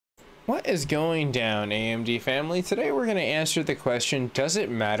What is going down, AMD family? Today we're going to answer the question, does it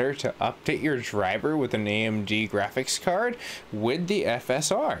matter to update your driver with an AMD graphics card with the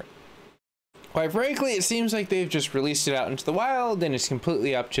FSR? Quite frankly, it seems like they've just released it out into the wild and it's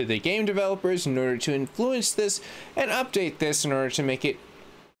completely up to the game developers in order to influence this and update this in order to make it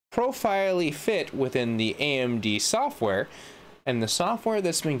profilely fit within the AMD software and the software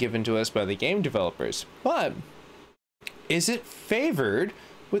that's been given to us by the game developers. But is it favored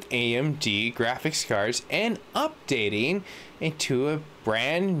with AMD graphics cards and updating into a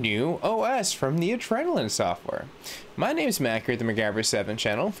brand new OS from the Adrenalin software? My name is Mac here at the MacGyver7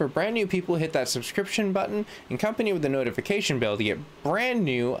 channel. For brand new people, hit that subscription button and accompany with the notification bell to get brand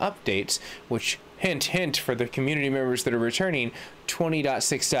new updates, which hint hint for the community members that are returning,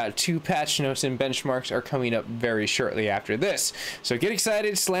 20.6.2 patch notes and benchmarks are coming up very shortly after this. So get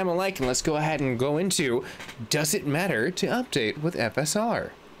excited, slam a like, and let's go ahead and go into, does it matter to update with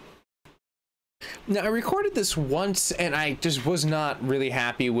FSR? Now, I recorded this once and I just was not really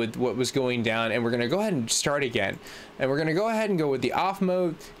happy with what was going down, and we're going to go ahead and start again. And we're going to go ahead and go with the off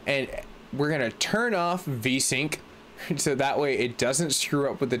mode, and we're going to turn off VSync so that way it doesn't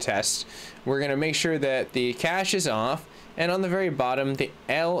screw up with the test. We're going to make sure that the cache is off, and on the very bottom the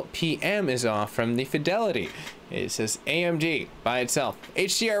LPM is off from the Fidelity. It says AMD by itself.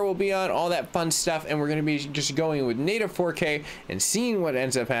 HDR will be on, all that fun stuff, and we're going to be just going with native 4K and seeing what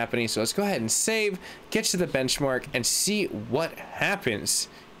ends up happening. So let's go ahead and save, get to the benchmark, and see what happens.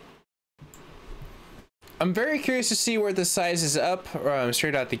 I'm very curious to see where the size is up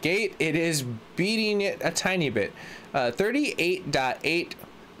straight out the gate. It is beating it a tiny bit. 38.8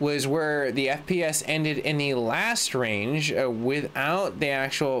 was where the FPS ended in the last range without the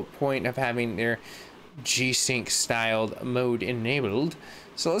actual point of having their G-Sync styled mode enabled.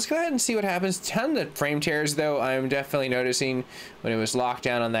 So let's go ahead and see what happens. Ton of frame tears though. I'm definitely noticing when it was locked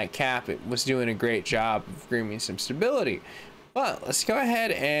down on that cap, it was doing a great job of bringing some stability. But let's go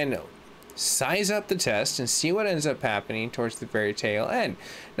ahead and size up the test and see what ends up happening towards the very tail end.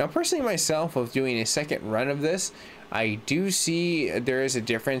 Now, personally myself, of doing a second run of this, I do see there is a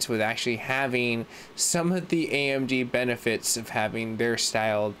difference with actually having some of the AMD benefits of having their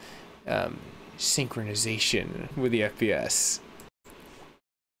styled synchronization with the FPS.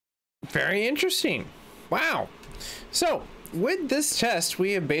 Very interesting. Wow. So with this test,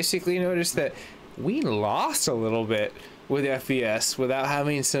 we have basically noticed that we lost a little bit with FPS without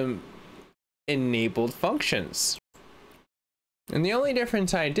having some enabled functions. And the only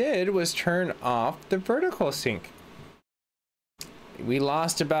difference I did was turn off the vertical sync. We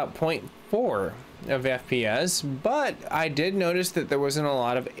lost about 0.4 of FPS, but I did notice that there wasn't a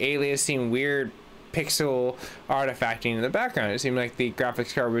lot of aliasing, weird pixel artifacting in the background. It seemed like the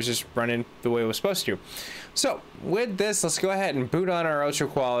graphics card was just running the way it was supposed to. So with this, let's go ahead and boot on our ultra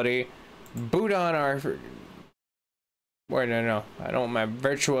quality, boot on our, wait, no, I don't want my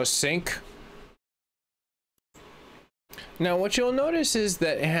virtual sync. Now, what you'll notice is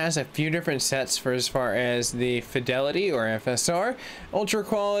that it has a few different sets for as far as the fidelity or FSR, ultra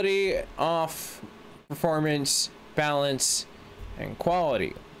quality, off, performance, balance, and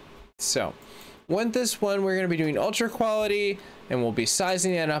quality. So with this one, we're going to be doing ultra quality, and we'll be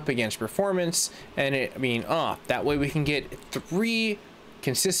sizing that up against performance and it being off. That way we can get 3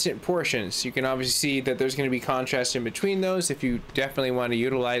 consistent portions. You can obviously see that there's going to be contrast in between those. If you definitely want to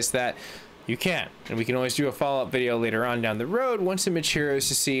utilize that, you can, and we can always do a follow-up video later on down the road once it matures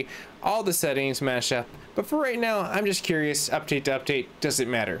to see all the settings match up. But for right now, I'm just curious, update to update, does it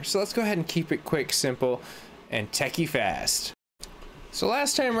matter? So let's go ahead and keep it quick, simple, and techie fast. So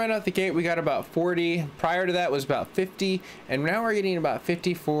last time right out the gate, we got about 40. Prior to that was about 50, and now we're getting about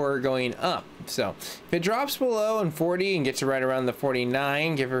 54 going up. So if it drops below in 40 and gets to right around the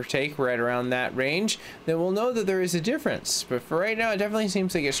 49, give or take, right around that range, then we'll know that there is a difference. But for right now, it definitely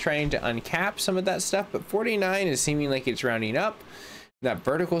seems like it's trying to uncap some of that stuff, but 49 is seeming like it's rounding up. That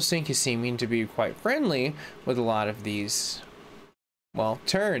vertical sync is seeming to be quite friendly with a lot of these, well,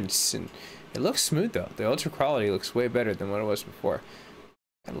 turns. And it looks smooth though. The ultra quality looks way better than what it was before.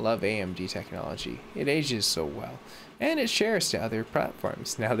 I love AMD technology. It ages so well. And it shares to other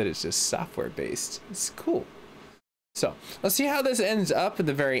platforms now that it's just software based. It's cool. So let's see how this ends up at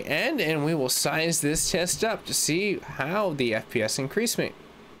the very end, and we will size this test up to see how the FPS increasement.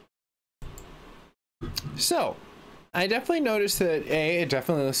 So I definitely noticed that it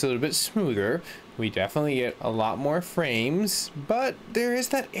definitely looks a little bit smoother. We definitely get a lot more frames, but there is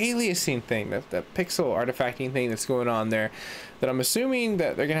that aliasing thing, that pixel artifacting thing that's going on there that I'm assuming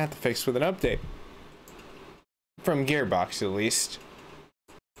that they're gonna have to fix with an update. From Gearbox, at least.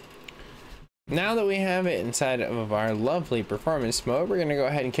 Now that we have it inside of our lovely performance mode, we're going to go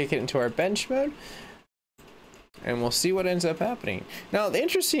ahead and kick it into our bench mode, and we'll see what ends up happening. Now,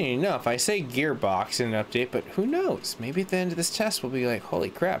 interesting enough, I say gearbox in an update, but who knows? Maybe at the end of this test, we'll be like, holy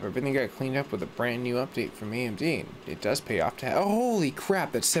crap, everything got cleaned up with a brand new update from AMD. It does pay off to have, oh, holy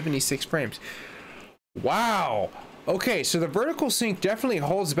crap, that's 76 frames. Wow. Okay, so the vertical sync definitely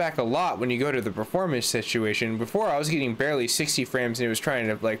holds back a lot when you go to the performance situation. Before, I was getting barely 60 frames, and it was trying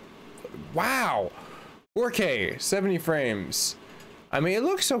to, like, wow, 4K, 70 frames. I mean, it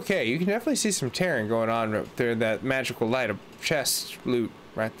looks okay. You can definitely see some tearing going on up there, that magical light of chest loot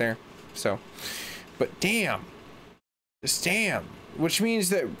right there. So, but damn, just damn. Which means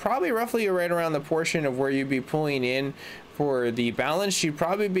that probably roughly right around the portion of where you'd be pulling in for the balance, you'd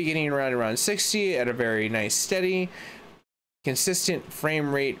probably be getting around 60 at a very nice, steady, consistent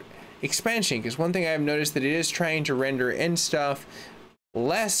frame rate expansion. Because one thing I've noticed that it is trying to render in stuff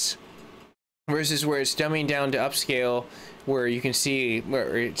less, versus where it's dumbing down to upscale, where you can see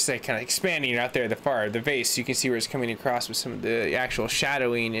where it's like kind of expanding out there, the vase, you can see where it's coming across with some of the actual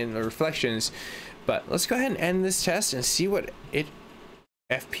shadowing and the reflections. But let's go ahead and end this test and see what it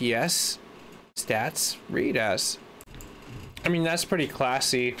FPS stats read as. I mean, that's pretty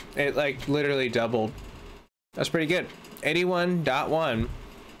classy. It like literally doubled. That's pretty good. 81.1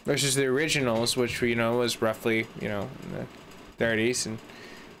 versus the originals, which we know was roughly, you know, in the 30s, and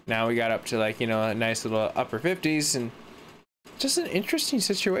now we got up to, like, you know, a nice little upper 50s, and just an interesting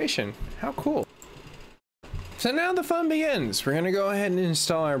situation. How cool. So now the fun begins. We're gonna go ahead and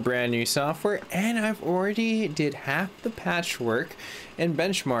install our brand new software, and I've already did half the patchwork and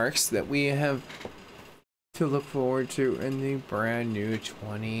benchmarks that we have to look forward to in the brand new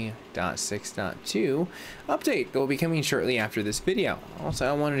 20.6.2 update that will be coming shortly after this video. Also,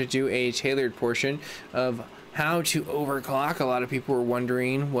 I wanted to do a tailored portion of how to overclock. A lot of people were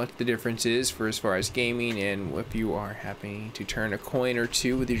wondering what the difference is for as far as gaming, and if you are having to turn a coin or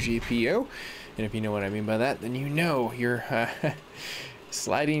two with your GPU. And if you know what I mean by that, then you know you're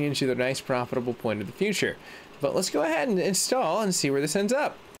sliding into the nice profitable point of the future. But let's go ahead and install and see where this ends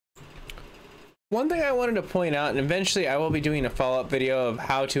up. One thing I wanted to point out, and eventually I will be doing a follow-up video of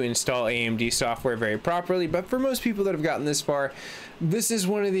how to install AMD software very properly, but for most people that have gotten this far, this is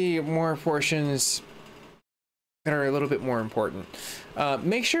one of the more portions that are a little bit more important.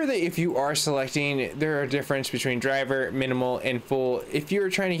 Make sure that if you are selecting, there are a difference between driver, minimal, and full. If you're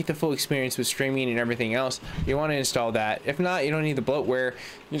trying to get the full experience with streaming and everything else, you want to install that. If not, you don't need the bloatware,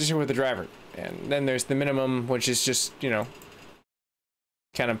 you just go with the driver. And then there's the minimum, which is just, you know,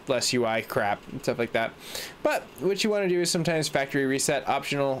 kind of less UI crap and stuff like that. But what you want to do is sometimes factory reset,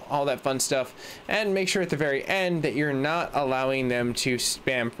 optional, all that fun stuff, and make sure at the very end that you're not allowing them to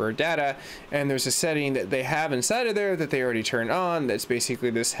spam for data. And there's a setting that they have inside of there that they already turned on, that's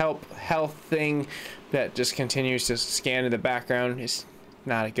basically this health thing that just continues to scan in the background. It's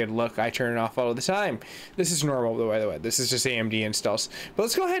not a good look. I turn it off all the time. This is normal, by the way. This is just AMD installs. But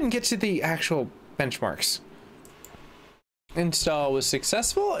let's go ahead and get to the actual benchmarks. Install was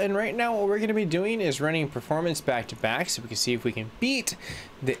successful, and right now what we're going to be doing is running performance back to back so we can see if we can beat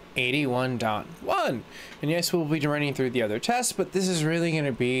the 81.1. And yes, we'll be running through the other tests, but this is really going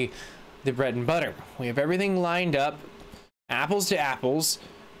to be the bread and butter. We have everything lined up, apples to apples,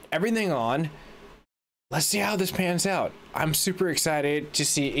 everything on. Let's see how this pans out. I'm super excited to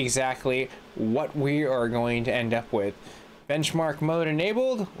see exactly what we are going to end up with. Benchmark mode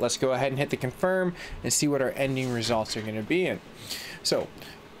enabled. Let's go ahead and hit the confirm and see what our ending results are going to be in. So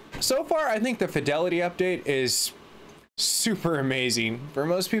far, I think the Fidelity update is super amazing. For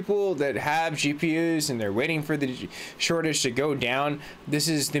most people that have GPUs and they're waiting for the shortage to go down, this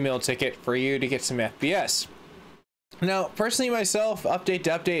is the meal ticket for you to get some FPS. Now, personally myself, update to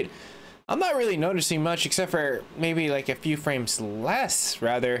update, I'm not really noticing much except for maybe like a few frames less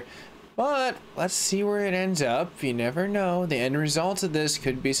rather. But let's see where it ends up. You never know. The end result of this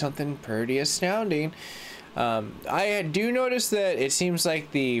could be something pretty astounding. I do notice that it seems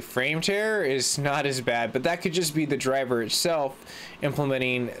like the frame tear is not as bad, but that could just be the driver itself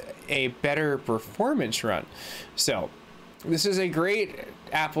implementing a better performance run. So this is a great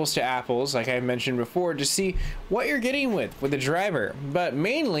apples to apples, like I mentioned before, to see what you're getting with the driver, but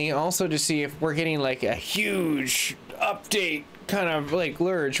mainly also to see if we're getting like a huge update kind of like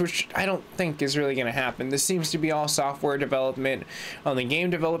lurch, which I don't think is really going to happen. This seems to be all software development on the game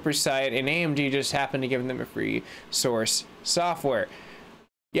developer side, and AMD just happened to give them a free source software.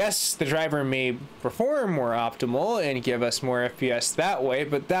 Yes, the driver may perform more optimal and give us more FPS that way,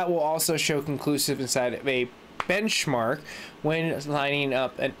 but that will also show conclusive inside of a benchmark when lining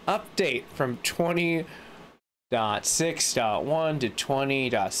up an update from 20 20.6.1 to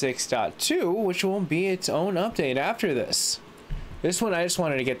 20.6.2, which will be its own update after this. This one I just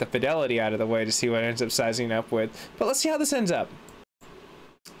wanted to get the fidelity out of the way to see what it ends up sizing up with, but let's see how this ends up.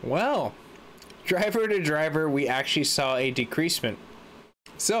 Well, driver to driver, we actually saw a decreasement.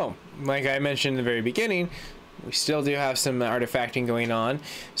 So, like I mentioned in the very beginning, we still do have some artifacting going on.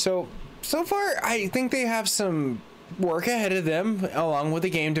 So far, I think they have some work ahead of them, along with the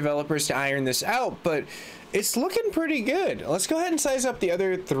game developers, to iron this out, but it's looking pretty good. Let's go ahead and size up the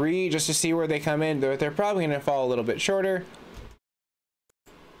other three just to see where they come in. They're probably going to fall a little bit shorter.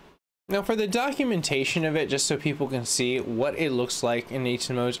 Now for the documentation of it, just so people can see what it looks like in each of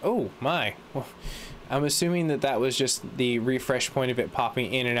the modes. Oh my, I'm assuming that that was just the refresh point of it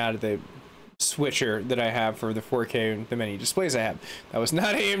popping in and out of the switcher that I have for the 4K and the many displays I have. That was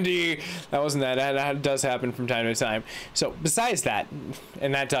not AMD. That wasn't that. That does happen from time to time. So besides that,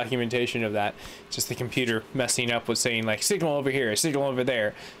 and that documentation of that, just the computer messing up with saying like signal over here, signal over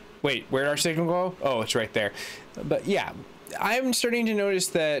there. Wait, where'd our signal go? Oh, it's right there. But yeah, I'm starting to notice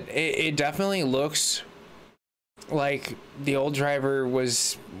that it definitely looks like the old driver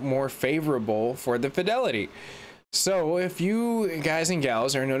was more favorable for the fidelity. So if you guys and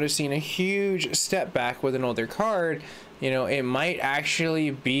gals are noticing a huge step back with an older card, you know, it might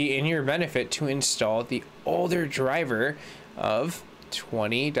actually be in your benefit to install the older driver of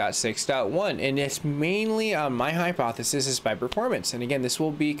 20.6.1, and it's mainly my hypothesis is by performance. And again, this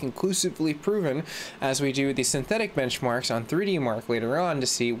will be conclusively proven as we do the synthetic benchmarks on 3D Mark later on to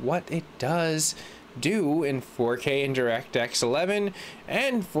see what it does do in 4K in DirectX 11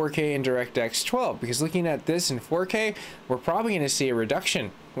 and 4K in DirectX 12, because looking at this in 4K, we're probably going to see a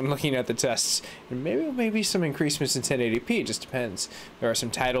reduction when looking at the tests, and maybe some increasements in 1080p. Just depends. There are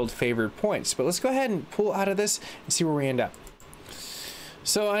some titled favored points, but let's go ahead and pull out of this and see where we end up.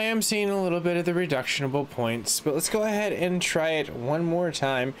 So I am seeing a little bit of the reductionable points, but let's go ahead and try it one more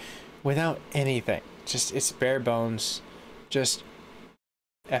time without anything. Just it's bare bones, just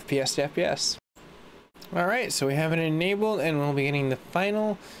FPS to FPS. All right, so we have it enabled, and we'll be getting the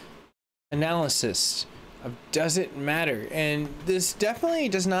final analysis of does it matter. And this definitely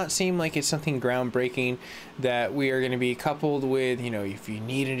does not seem like it's something groundbreaking that we are going to be coupled with, you know, if you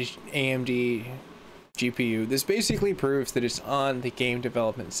need an AMD GPU. This basically proves that it's on the game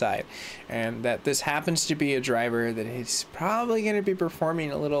development side, and that this happens to be a driver that is probably going to be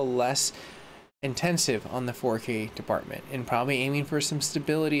performing a little less intensive on the 4K department, and probably aiming for some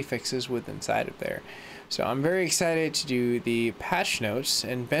stability fixes with inside of there. So I'm very excited to do the patch notes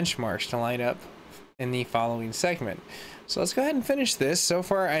and benchmarks to line up in the following segment. So let's go ahead and finish this. So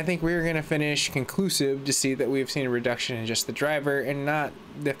far, I think we're going to finish conclusive to see that we've seen a reduction in just the driver and not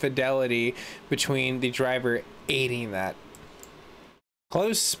the fidelity between the driver aiding that.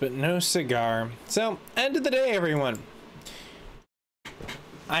 Close, but no cigar. So, end of the day, everyone.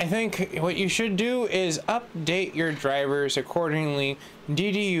 I think what you should do is update your drivers accordingly,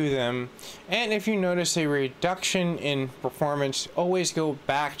 DDU them, and if you notice a reduction in performance, always go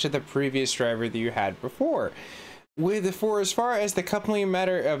back to the previous driver that you had before. For as far as the coupling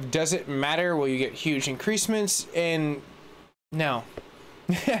matter of does it matter, will you get huge increasements? And no.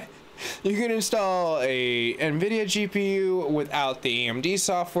 You can install a NVIDIA GPU without the AMD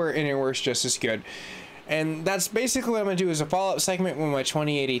software and it works just as good. And that's basically what I'm going to do as a follow-up segment with my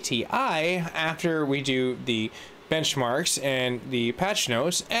 2080 Ti after we do the benchmarks and the patch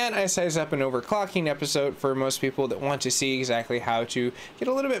notes, and I size up an overclocking episode for most people that want to see exactly how to get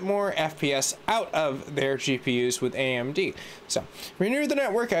a little bit more FPS out of their GPUs with AMD. So if you're new to the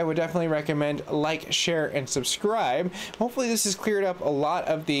network, I would definitely recommend like, share, and subscribe. Hopefully this has cleared up a lot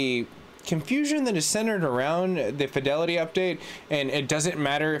of the confusion that is centered around the fidelity update, and it doesn't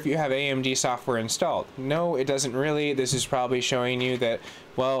matter if you have AMD software installed. No, it doesn't really. This is probably showing you that,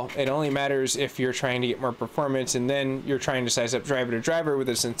 well, it only matters if you're trying to get more performance, and then you're trying to size up driver to driver with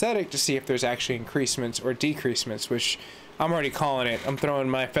a synthetic to see if there's actually increasements or decreasements, which I'm already calling it. I'm throwing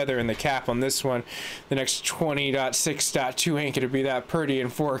my feather in the cap on this one. The next 20.6.2 ain't gonna be that pretty in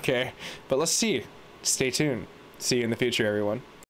 4K, but let's see. Stay tuned. See you in the future, everyone.